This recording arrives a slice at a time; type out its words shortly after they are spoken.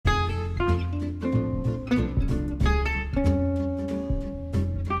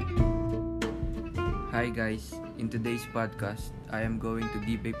Hi guys, in today's podcast, I am going to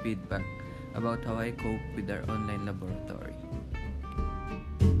give a feedback about how I cope with our online laboratory.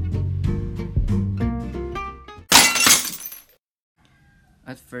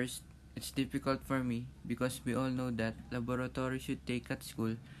 At first, it's difficult for me because we all know that laboratory should take at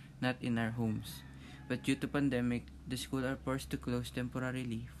school, not in our homes. But due to pandemic, the school are forced to close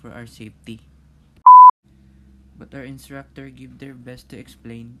temporarily for our safety. But our instructor give their best to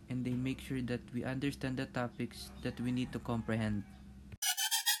explain and they make sure that we understand the topics that we need to comprehend.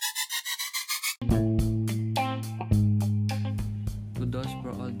 Kudos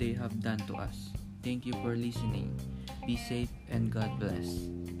for all they have done to us. Thank you for listening. Be safe and God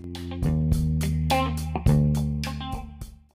bless.